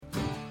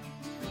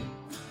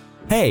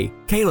Hey,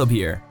 Caleb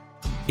here.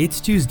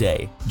 It's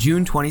Tuesday,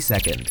 June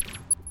 22nd.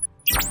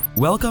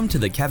 Welcome to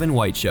the Kevin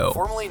White Show,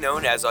 formerly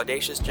known as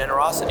Audacious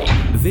Generosity.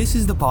 This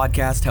is the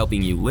podcast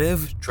helping you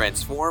live,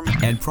 transform,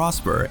 and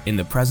prosper in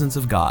the presence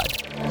of God.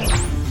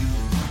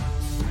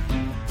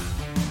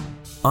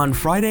 On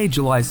Friday,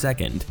 July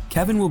 2nd,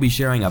 Kevin will be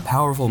sharing a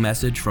powerful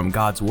message from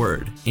God's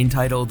Word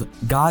entitled,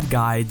 God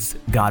Guides,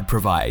 God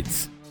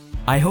Provides.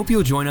 I hope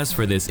you'll join us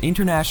for this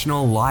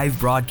international live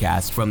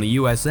broadcast from the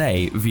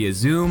USA via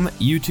Zoom,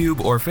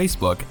 YouTube, or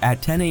Facebook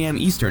at 10 a.m.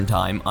 Eastern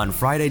Time on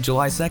Friday,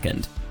 July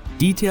 2nd.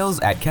 Details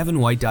at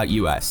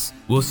kevinwhite.us.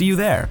 We'll see you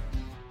there.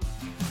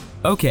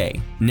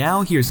 Okay,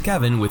 now here's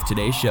Kevin with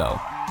today's show.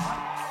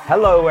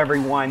 Hello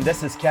everyone,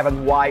 this is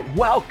Kevin White.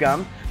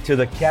 Welcome to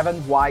the Kevin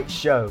White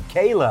Show.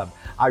 Caleb,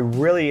 I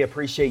really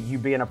appreciate you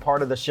being a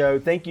part of the show.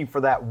 Thank you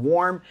for that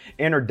warm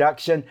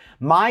introduction.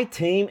 My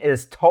team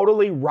is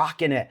totally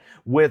rocking it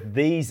with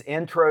these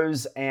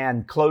intros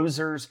and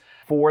closers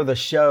for the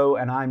show,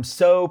 and I'm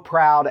so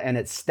proud and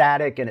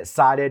ecstatic and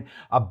excited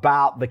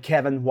about the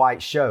Kevin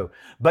White Show.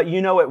 But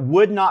you know, it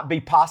would not be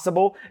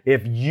possible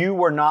if you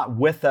were not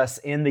with us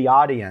in the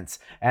audience.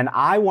 And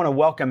I want to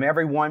welcome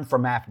everyone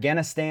from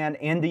Afghanistan,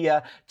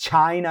 India,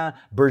 China,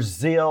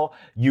 Brazil,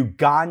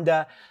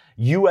 Uganda,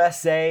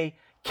 USA,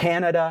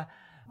 Canada,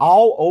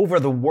 all over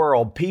the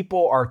world.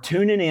 People are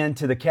tuning in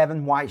to the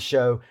Kevin White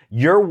Show.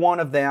 You're one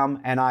of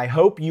them, and I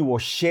hope you will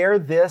share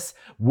this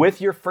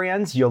with your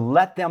friends. You'll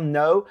let them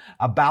know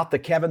about the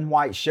Kevin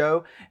White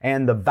Show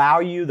and the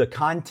value, the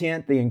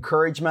content, the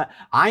encouragement.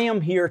 I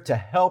am here to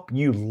help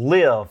you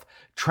live,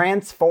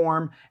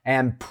 transform,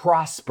 and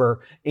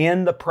prosper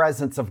in the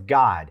presence of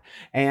God.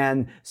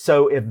 And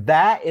so if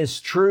that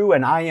is true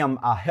and I am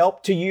a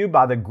help to you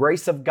by the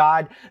grace of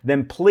God,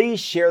 then please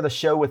share the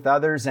show with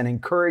others and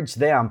encourage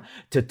them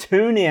to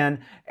tune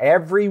in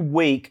every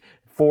week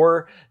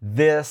for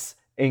this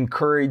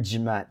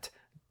encouragement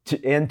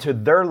into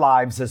their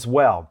lives as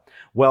well.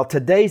 Well,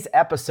 today's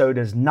episode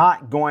is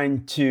not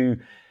going to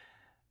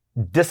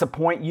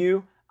disappoint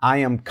you. I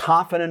am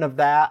confident of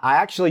that. I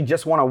actually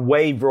just want to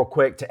wave real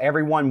quick to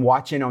everyone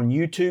watching on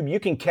YouTube. You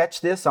can catch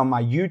this on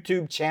my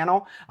YouTube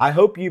channel. I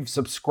hope you've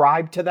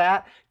subscribed to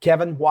that,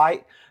 Kevin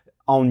White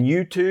on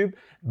YouTube,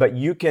 but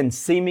you can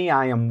see me.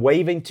 I am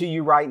waving to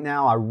you right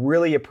now. I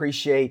really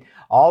appreciate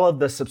all of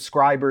the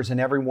subscribers and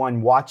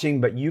everyone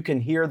watching, but you can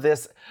hear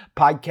this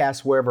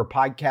podcast wherever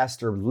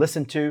podcasts are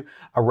listened to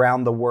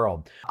around the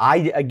world.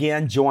 I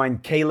again join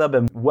Caleb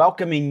in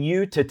welcoming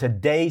you to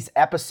today's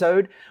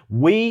episode.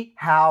 We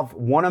have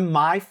one of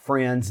my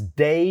friends,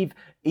 Dave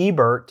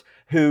Ebert,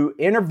 who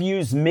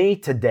interviews me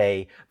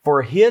today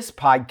for his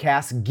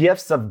podcast,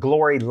 Gifts of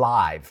Glory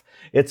Live.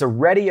 It's a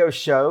radio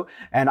show,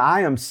 and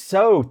I am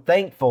so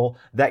thankful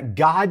that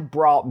God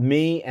brought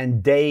me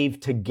and Dave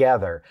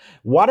together.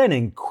 What an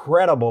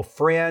incredible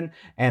friend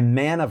and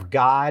man of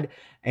God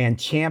and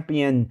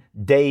champion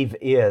Dave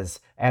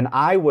is. And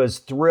I was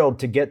thrilled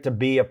to get to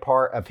be a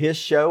part of his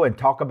show and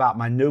talk about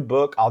my new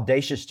book,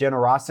 Audacious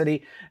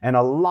Generosity, and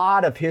a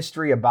lot of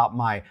history about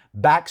my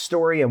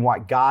backstory and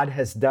what God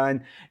has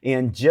done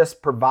in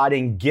just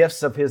providing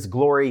gifts of His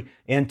glory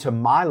into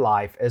my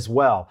life as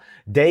well.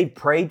 Dave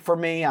prayed for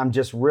me. I'm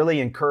just really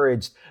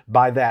encouraged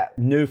by that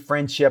new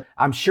friendship.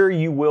 I'm sure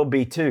you will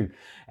be too.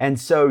 And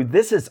so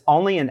this is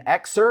only an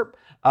excerpt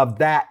of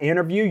that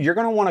interview. You're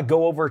going to want to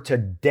go over to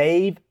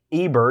Dave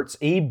Ebert's,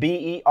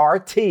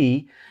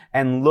 E-B-E-R-T,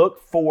 and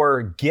look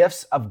for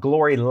Gifts of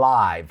Glory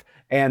Live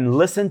and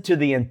listen to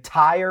the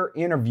entire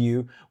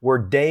interview where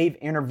Dave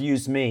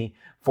interviews me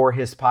for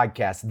his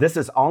podcast. This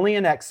is only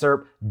an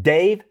excerpt.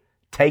 Dave,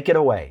 take it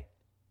away.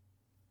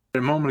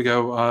 A moment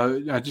ago,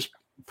 I just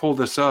pulled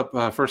this up,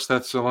 1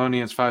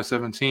 Thessalonians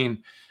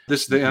 5:17.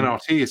 This is the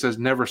NLT. It says,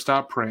 never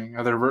stop praying.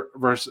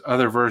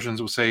 Other versions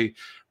will say,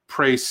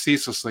 pray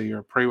ceaselessly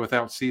or pray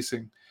without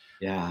ceasing.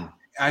 Yeah.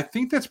 I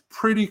think that's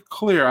pretty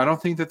clear. I don't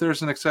think that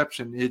there's an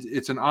exception.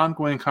 It's an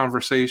ongoing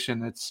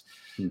conversation. It's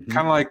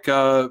kind of like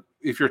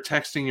if you're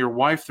texting your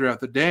wife throughout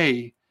the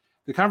day,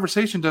 the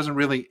conversation doesn't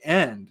really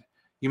end.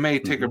 You may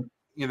take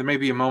there may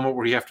be a moment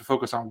where you have to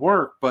focus on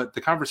work, but the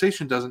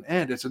conversation doesn't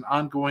end. It's an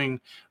ongoing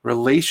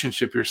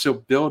relationship. You're still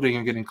building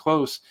and getting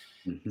close.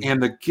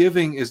 And the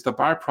giving is the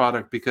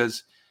byproduct,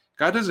 because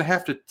God doesn't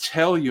have to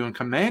tell you and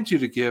command you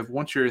to give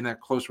once you're in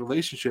that close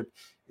relationship.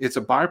 It's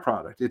a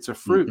byproduct. It's a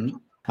fruit.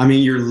 I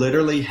mean, you're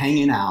literally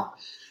hanging out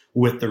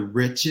with the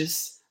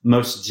richest,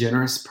 most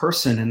generous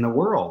person in the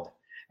world.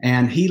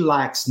 And he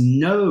lacks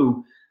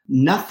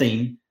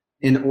nothing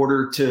in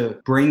order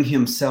to bring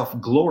himself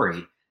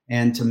glory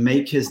and to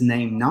make his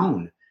name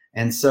known.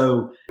 And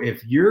so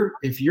if you're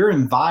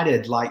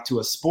invited like to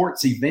a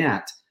sports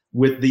event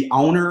with the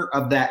owner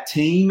of that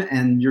team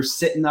and you're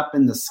sitting up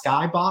in the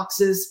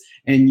skyboxes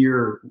and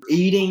you're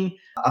eating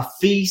a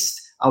feast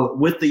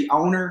with the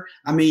owner,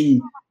 I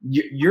mean,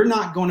 you're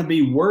not going to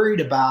be worried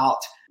about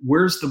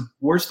where's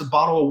the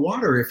bottle of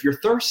water if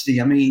you're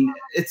thirsty. I mean,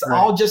 it's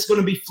all just going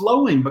to be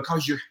flowing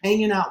because you're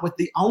hanging out with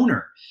the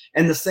owner.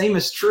 And the same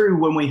is true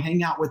when we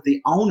hang out with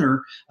the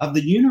owner of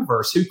the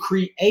universe who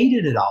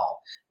created it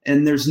all.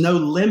 and there's no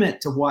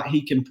limit to what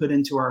he can put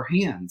into our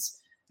hands.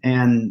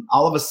 And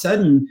all of a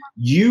sudden,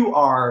 you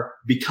are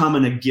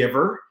becoming a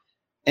giver,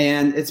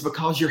 and it's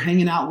because you're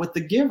hanging out with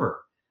the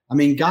giver. I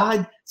mean,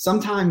 God,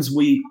 sometimes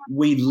we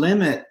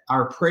limit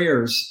our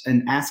prayers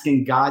and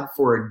asking God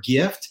for a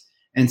gift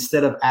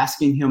instead of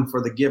asking him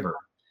for the giver.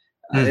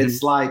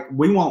 It's like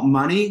we want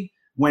money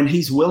when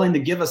he's willing to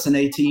give us an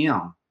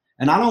ATM.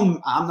 And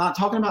I'm not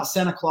talking about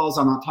Santa Claus.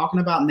 I'm not talking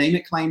about name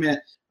it, claim it.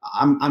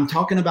 I'm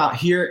talking about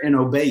hear and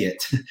obey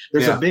it.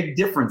 There's a big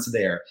difference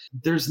there.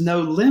 There's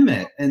no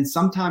limit. And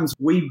sometimes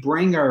we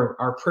bring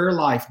our prayer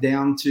life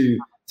down to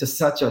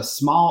such a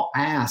small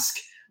ask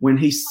when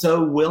he's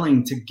so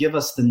willing to give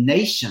us the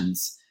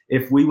nations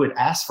if we would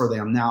ask for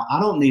them. Now, I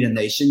don't need a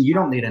nation. You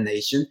don't need a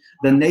nation.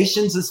 The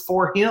nations is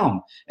for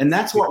him. And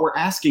that's what we're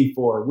asking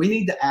for. We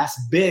need to ask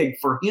big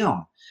for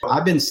him.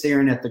 I've been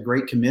staring at the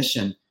Great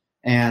Commission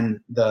and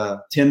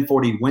the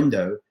 1040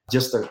 window.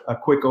 Just a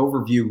quick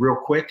overview real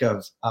quick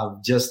of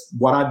just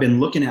what I've been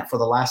looking at for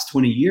the last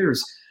 20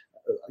 years.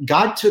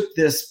 God took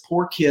this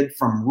poor kid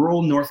from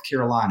rural North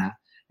Carolina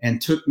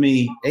and took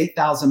me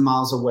 8,000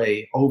 miles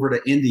away over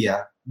to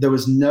India. There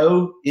was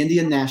no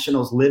Indian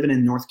nationals living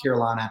in North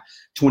Carolina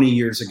 20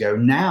 years ago.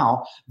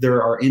 Now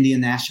there are Indian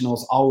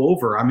nationals all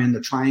over. I'm in the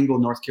Triangle,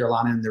 North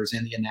Carolina, and there's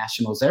Indian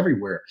nationals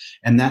everywhere.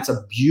 And that's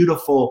a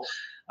beautiful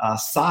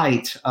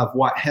sight of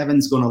what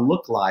heaven's going to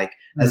look like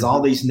as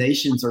all these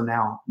nations are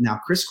now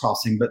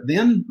crisscrossing. But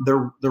then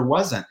there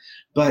wasn't.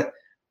 But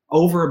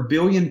over 1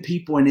 billion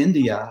people in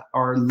India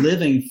are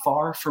living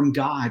far from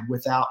God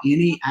without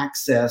any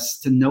access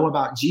to know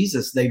about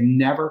Jesus. They've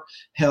never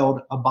held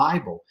a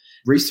Bible.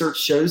 Research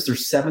shows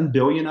there's 7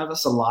 billion of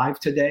us alive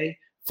today.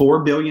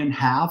 4 billion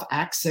have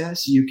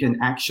access. You can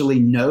actually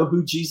know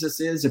who Jesus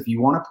is. If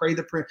you want to pray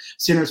the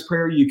sinner's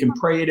prayer, you can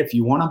pray it. If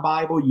you want a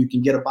Bible, you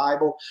can get a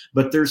Bible.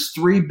 But there's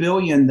 3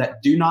 billion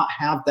that do not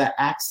have that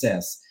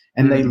access.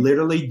 And they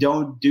literally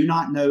do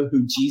not know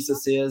who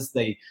Jesus is.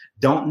 They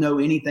don't know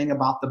anything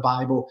about the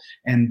Bible.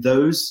 And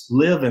those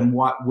live in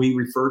what we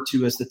refer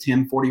to as the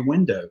 1040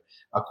 window,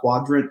 a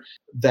quadrant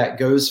that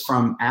goes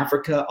from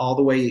Africa all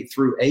the way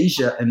through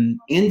Asia. And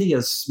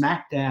India's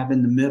smack dab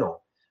in the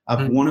middle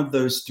of one of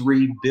those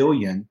 3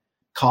 billion,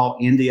 called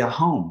India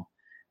home.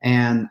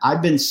 And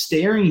I've been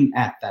staring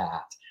at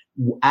that,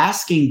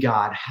 asking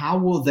God, how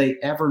will they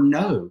ever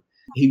know?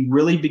 He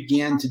really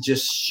began to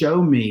just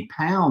show me,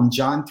 pound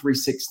John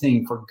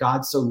 3:16, for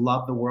God so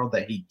loved the world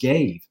that he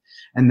gave,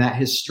 and that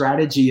his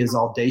strategy is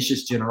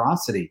audacious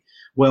generosity.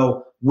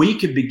 Well, we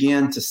could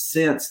begin to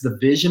sense the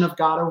vision of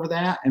God over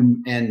that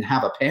and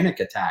have a panic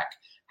attack.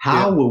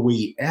 How will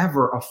we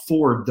ever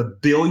afford the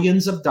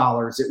billions of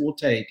dollars it will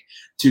take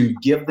to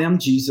give them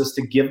Jesus,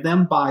 to give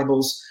them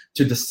Bibles,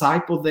 to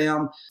disciple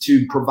them,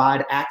 to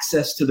provide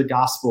access to the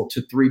gospel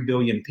to 3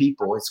 billion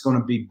people? It's going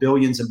to be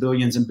billions and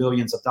billions and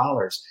billions of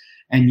dollars.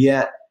 And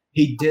yet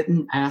he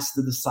didn't ask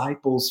the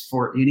disciples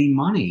for any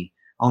money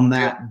on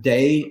that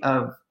day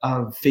of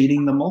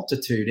feeding the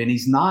multitude. And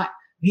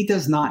he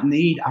does not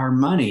need our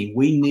money.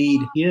 We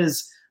need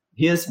his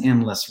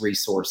endless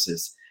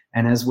resources.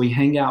 And as we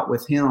hang out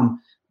with him,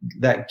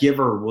 that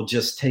giver will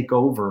just take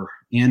over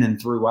in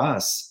and through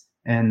us.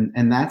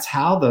 And that's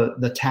how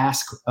the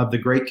task of the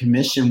Great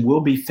Commission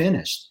will be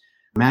finished.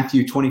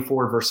 Matthew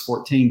 24, verse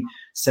 14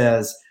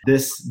 says,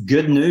 this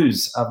good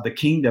news of the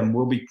kingdom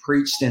will be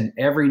preached in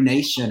every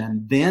nation,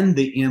 and then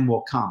the end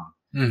will come.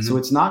 So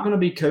it's not going to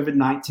be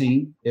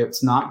COVID-19.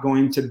 It's not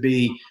going to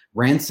be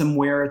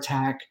ransomware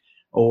attack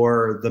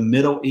or the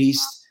Middle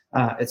East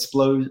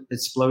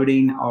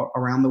exploding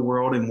around the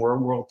world in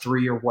World War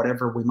III or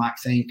whatever we might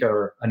think,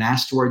 or an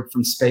asteroid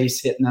from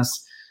space hitting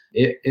us.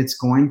 It's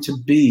going to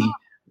be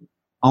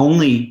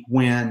only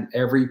when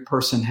every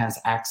person has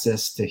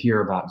access to hear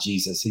about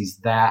Jesus. He's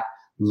that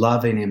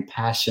loving and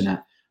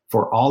passionate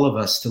for all of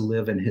us to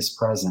live in his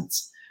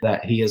presence,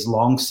 that he is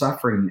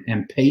long-suffering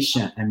and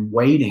patient and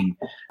waiting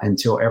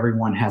until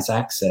everyone has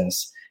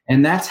access.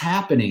 And that's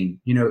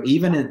happening.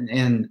 Even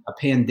in a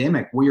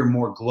pandemic, we are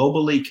more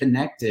globally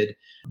connected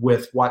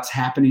with what's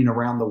happening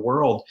around the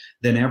world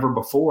than ever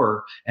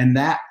before. And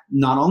that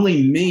not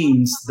only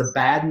means the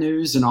bad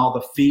news and all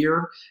the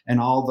fear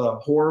and all the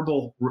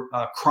horrible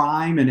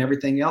crime and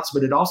everything else,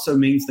 but it also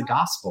means the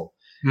gospel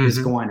is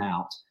going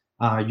out.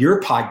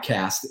 Your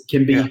podcast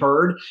can be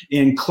heard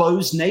in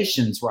closed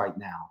nations right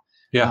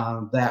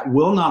now. That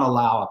will not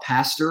allow a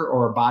pastor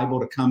or a Bible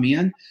to come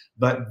in,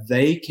 but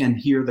they can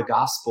hear the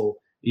gospel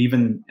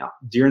even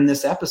during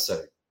this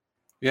episode.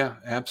 Yeah,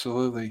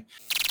 absolutely.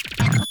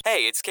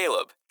 Hey, it's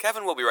Caleb.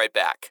 Kevin will be right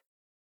back.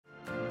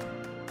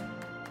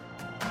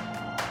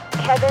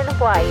 Kevin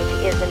White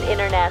is an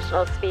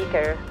international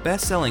speaker,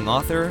 Best-selling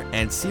author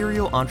and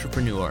serial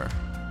entrepreneur.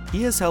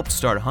 He has helped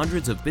start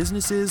hundreds of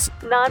businesses,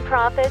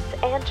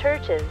 nonprofits, and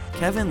churches.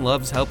 Kevin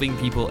loves helping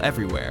people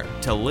everywhere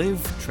to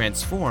live,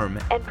 transform,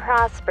 and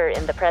prosper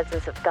in the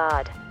presence of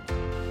God.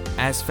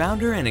 As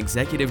founder and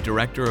executive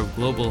director of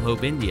Global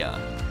Hope India,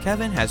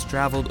 Kevin has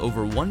traveled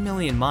over 1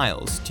 million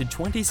miles to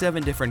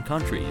 27 different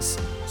countries,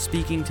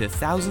 speaking to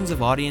thousands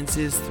of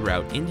audiences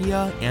throughout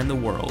India and the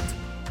world.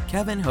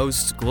 Kevin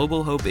hosts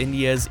Global Hope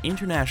India's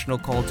International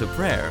Call to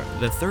Prayer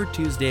the third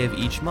Tuesday of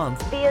each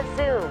month via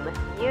Zoom,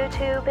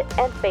 YouTube,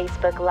 and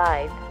Facebook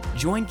Live.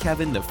 Join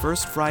Kevin the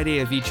first Friday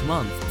of each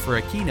month for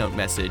a keynote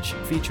message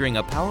featuring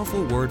a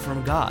powerful word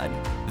from God.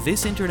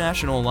 This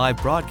international live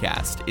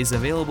broadcast is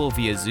available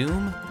via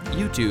Zoom,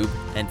 YouTube,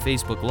 and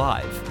Facebook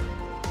Live.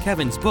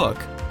 Kevin's book,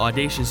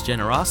 Audacious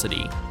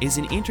Generosity, is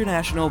an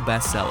international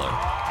bestseller.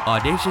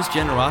 Audacious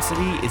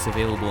Generosity is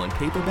available in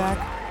paperback,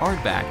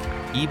 hardback,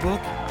 ebook,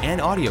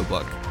 and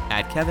audiobook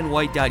at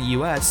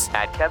kevinwhite.us,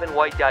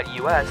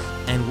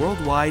 and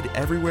worldwide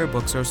everywhere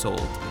books are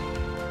sold.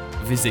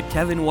 Visit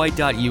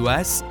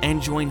kevinwhite.us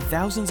and join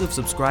thousands of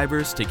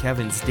subscribers to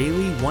Kevin's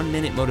daily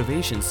 1-minute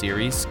motivation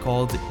series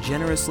called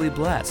Generously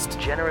Blessed.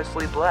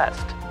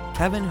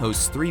 Kevin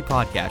hosts 3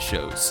 podcast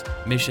shows: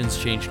 Missions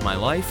Changed My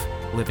Life,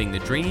 Living the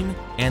Dream,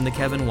 and The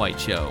Kevin White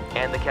Show.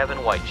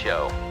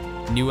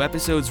 New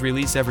episodes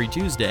release every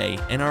Tuesday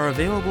and are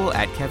available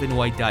at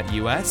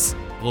kevinwhite.us,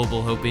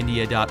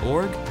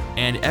 globalhopeindia.org,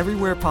 and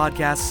everywhere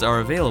podcasts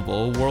are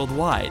available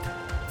worldwide.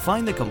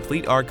 Find the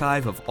complete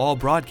archive of all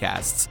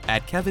broadcasts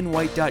at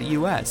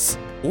kevinwhite.us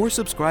or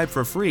subscribe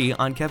for free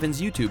on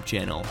Kevin's YouTube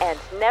channel. And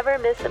never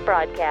miss a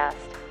broadcast.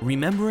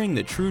 Remembering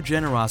the true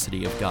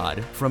generosity of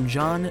God from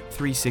John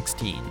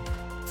 3:16.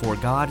 For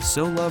God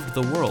so loved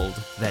the world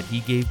that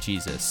he gave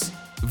Jesus.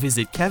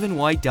 Visit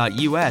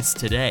kevinwhite.us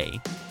today.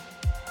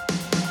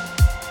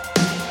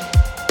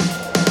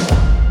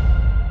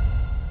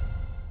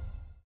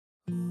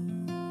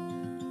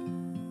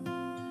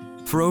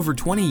 For over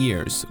 20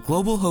 years,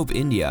 Global Hope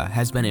India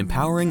has been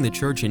empowering the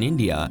church in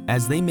India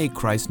as they make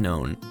Christ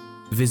known.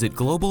 Visit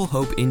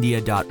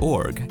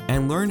globalhopeindia.org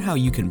and learn how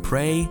you can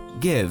pray,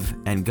 give,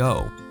 and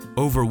go.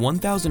 Over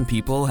 1,000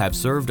 people have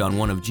served on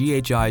one of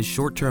GHI's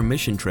short-term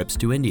mission trips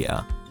to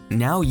India.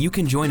 Now you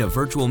can join a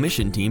virtual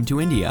mission team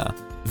to India.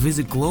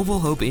 Visit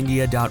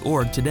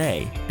globalhopeindia.org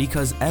today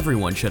because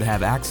everyone should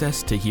have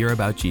access to hear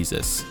about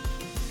Jesus.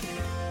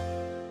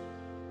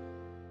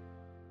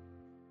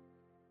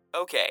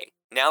 Okay,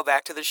 now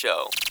back to the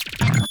show.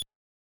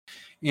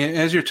 Yeah,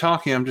 as you're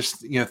talking, I'm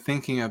just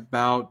thinking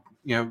about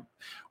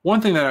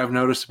one thing that I've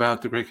noticed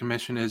about the Great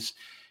Commission is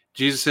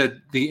Jesus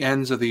said the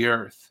ends of the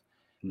earth,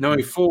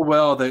 knowing full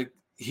well that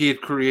he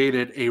had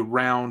created a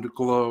round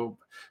globe.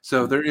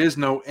 So there is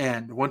no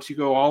end. Once you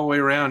go all the way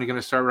around, you're going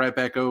to start right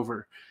back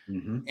over.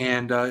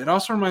 And it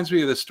also reminds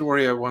me of the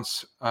story I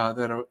once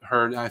that I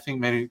heard. I think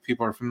many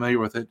people are familiar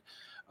with it.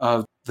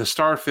 Of the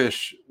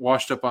starfish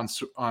washed up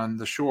on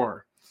the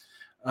shore.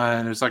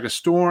 And it's like a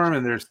storm,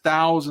 and there's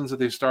thousands of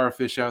these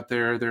starfish out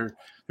there.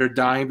 They're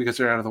dying because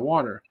they're out of the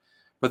water.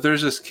 But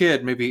there's this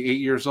kid, maybe 8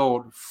 years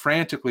old,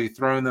 frantically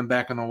throwing them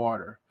back in the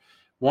water,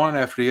 one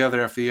after the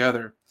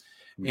other.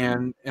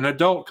 And an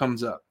adult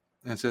comes up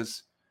and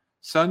says,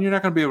 "Son, you're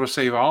not going to be able to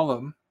save all of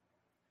them."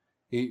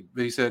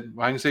 He said,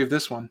 "Well, I can save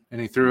this one." And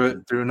he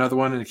threw another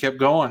one, and he kept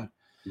going.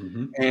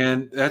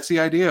 And that's the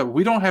idea.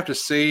 We don't have to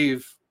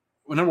save.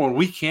 Well, number one,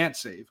 we can't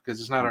save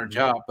because it's not our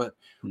job, but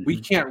we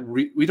can't.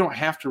 We don't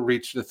have to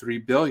reach the 3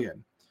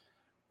 billion.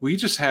 We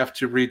just have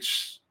to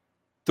reach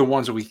the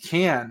ones that we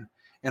can,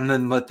 and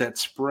then let that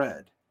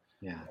spread,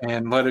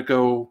 and let it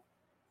go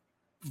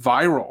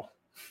viral,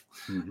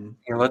 and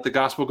let the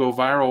gospel go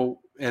viral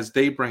as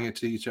they bring it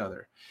to each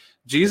other.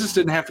 Jesus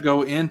didn't have to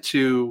go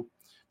into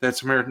that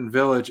Samaritan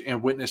village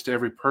and witness to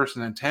every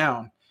person in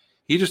town.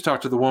 He just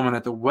talked to the woman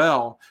at the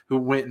well who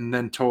went and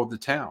then told the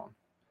town.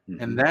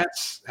 And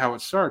that's how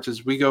it starts,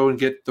 is we go and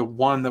get the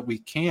one that we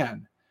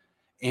can,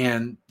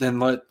 and then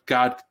let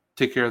God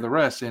take care of the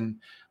rest, and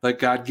let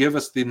God give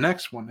us the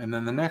next one and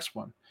then the next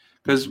one.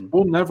 Because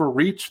we'll never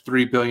reach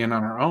 3 billion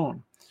on our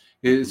own.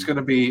 It's going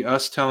to be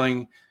us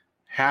telling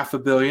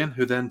 500 million,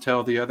 who then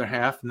tell the other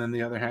half, and then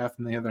the other half,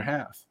 and the other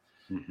half.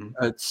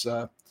 It's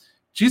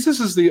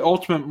Jesus is the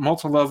ultimate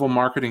multi-level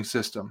marketing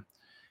system.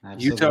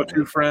 Absolutely. You tell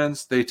 2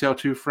 friends, they tell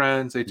 2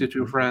 friends, they tell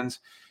 2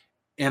 friends.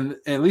 And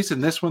at least in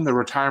this one, the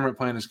retirement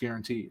plan is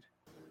guaranteed.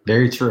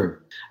 Very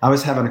true. I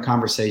was having a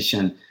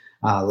conversation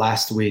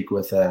last week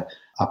with a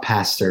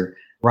pastor.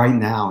 Right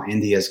now,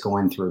 India is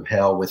going through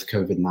hell with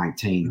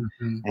COVID-19,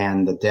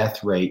 and the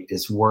death rate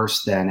is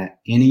worse than at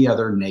any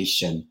other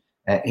nation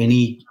at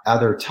any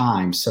other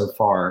time so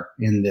far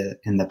in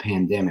the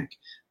pandemic.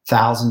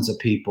 Thousands of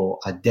people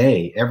a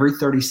day, every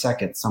 30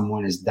 seconds,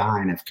 someone is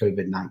dying of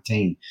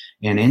COVID-19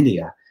 in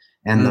India.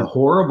 And the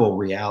horrible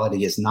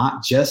reality is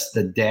not just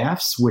the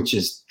deaths, which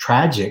is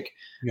tragic.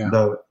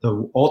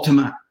 The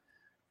ultimate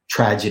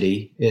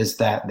tragedy is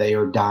that they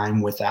are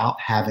dying without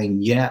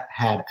having yet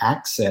had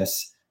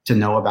access to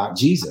know about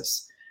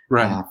Jesus,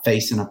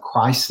 facing a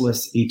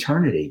Christless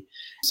eternity.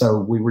 So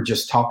we were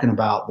just talking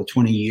about the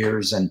 20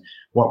 years and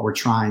what we're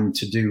trying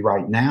to do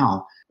right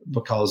now,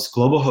 because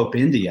Global Hope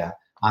India,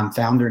 I'm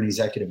founder and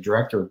executive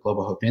director of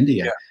Global Hope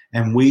India,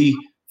 and we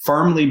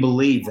firmly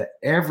believe that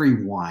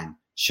everyone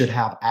should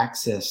have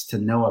access to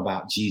know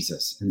about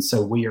Jesus. And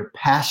so we are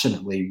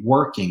passionately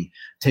working,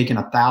 taking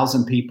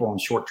 1,000 people on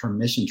short-term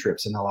mission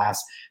trips in the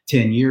last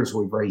 10 years.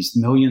 We've raised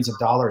millions of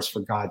dollars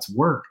for God's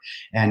work.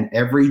 And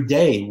every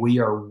day we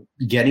are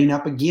getting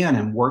up again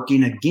and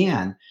working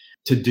again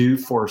to do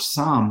for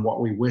some what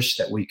we wish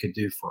that we could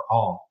do for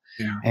all.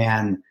 Yeah.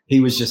 And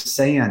he was just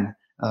saying,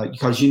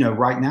 because,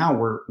 right now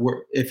we're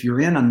if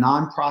you're in a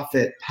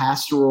nonprofit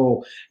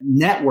pastoral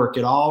network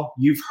at all,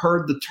 you've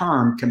heard the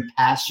term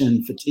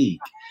compassion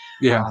fatigue.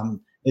 Yeah.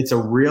 It's a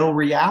real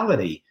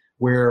reality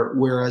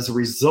where as a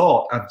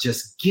result of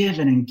just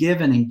giving and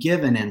giving and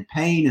giving and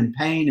pain and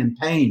pain and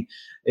pain,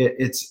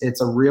 it's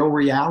a real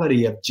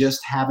reality of just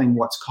having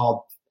what's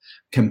called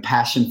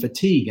compassion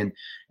fatigue.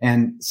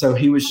 And so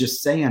he was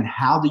just saying,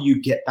 how do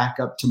you get back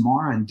up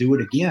tomorrow and do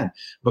it again?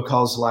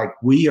 Because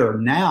we are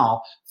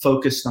now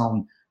focused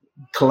on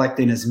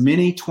collecting as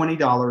many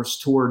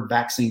 $20 toward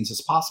vaccines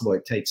as possible.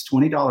 It takes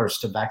 $20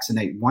 to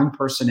vaccinate one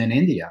person in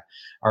India.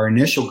 Our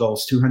initial goal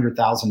is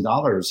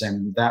 $200,000,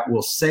 and that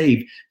will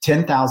save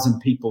 10,000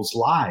 people's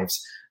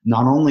lives,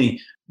 not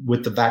only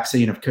with the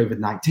vaccine of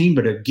COVID-19,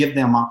 but to give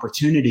them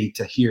opportunity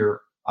to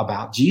hear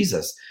about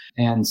Jesus.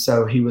 And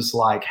so he was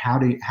like, how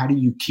do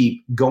you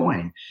keep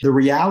going? The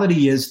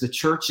reality is the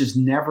church has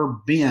never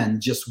been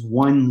just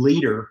one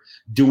leader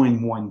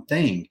doing one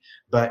thing,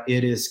 but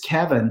it is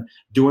Kevin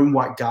doing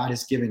what God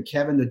has given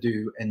Kevin to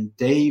do, and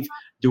Dave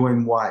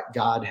doing what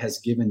God has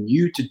given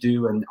you to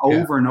do, and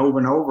over and over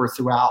and over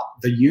throughout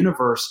the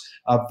universe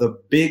of the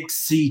big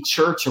C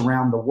church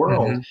around the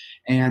world.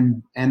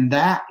 Mm-hmm. And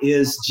that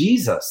is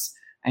Jesus.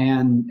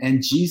 And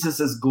Jesus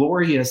is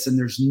glorious, and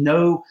there's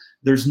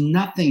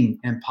nothing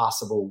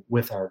impossible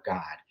with our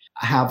God.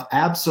 I have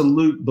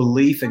absolute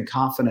belief and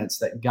confidence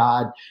that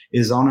God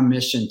is on a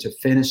mission to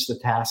finish the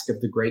task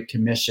of the Great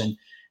Commission,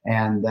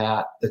 and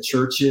that the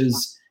church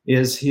is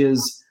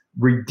his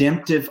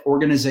redemptive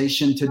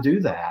organization to do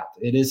that.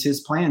 It is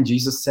his plan.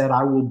 Jesus said,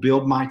 I will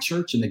build my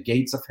church and the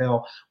gates of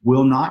hell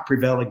will not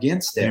prevail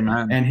against it.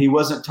 Amen. And he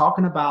wasn't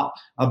talking about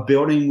a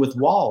building with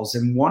walls.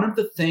 And one of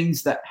the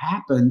things that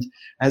happened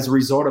as a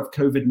result of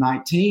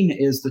COVID-19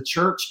 is the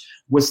church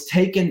was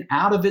taken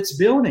out of its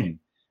building.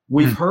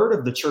 We've heard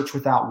of the church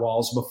without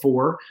walls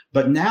before,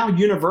 but now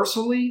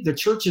universally, the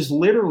church is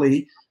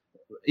literally,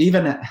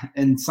 even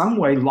in some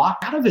way,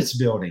 locked out of its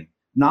building,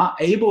 not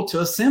able to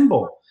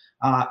assemble.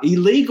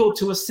 Illegal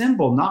to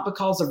assemble, not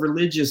because of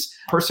religious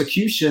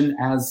persecution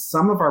as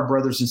some of our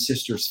brothers and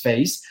sisters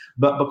face,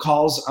 but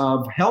because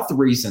of health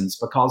reasons,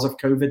 because of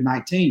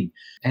COVID-19.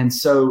 And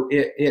so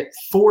it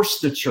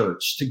forced the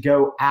church to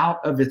go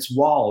out of its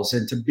walls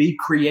and to be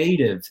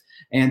creative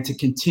and to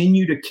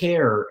continue to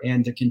care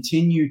and to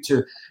continue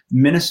to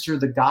minister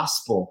the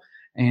gospel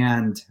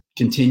and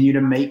continue to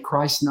make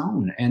Christ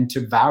known and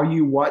to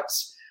value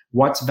what's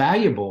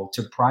valuable,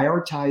 to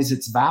prioritize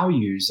its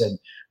values and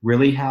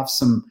really have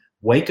some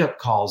wake-up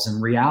calls and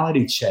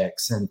reality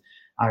checks. And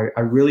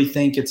I really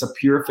think it's a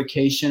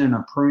purification and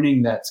a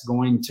pruning that's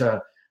going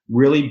to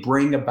really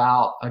bring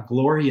about a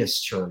glorious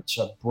church,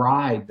 a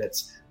bride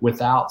that's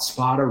without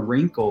spot or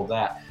wrinkle,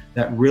 that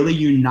really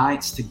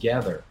unites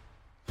together.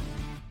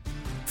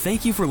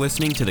 Thank you for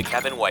listening to The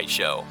Kevin White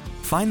Show.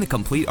 Find the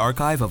complete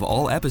archive of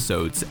all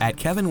episodes at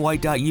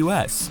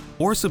kevinwhite.us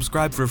or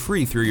subscribe for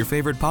free through your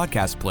favorite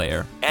podcast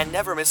player and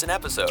never miss an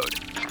episode.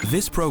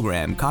 This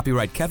program,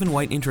 copyright Kevin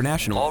White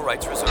International, all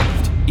rights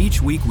reserved.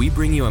 Each week we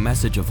bring you a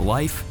message of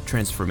life,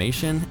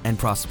 transformation, and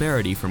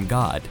prosperity from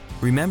God,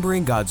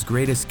 remembering God's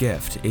greatest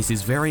gift is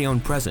his very own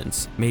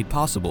presence made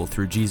possible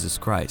through Jesus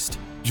Christ.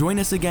 Join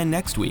us again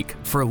next week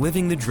for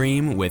Living the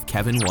Dream with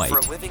Kevin White.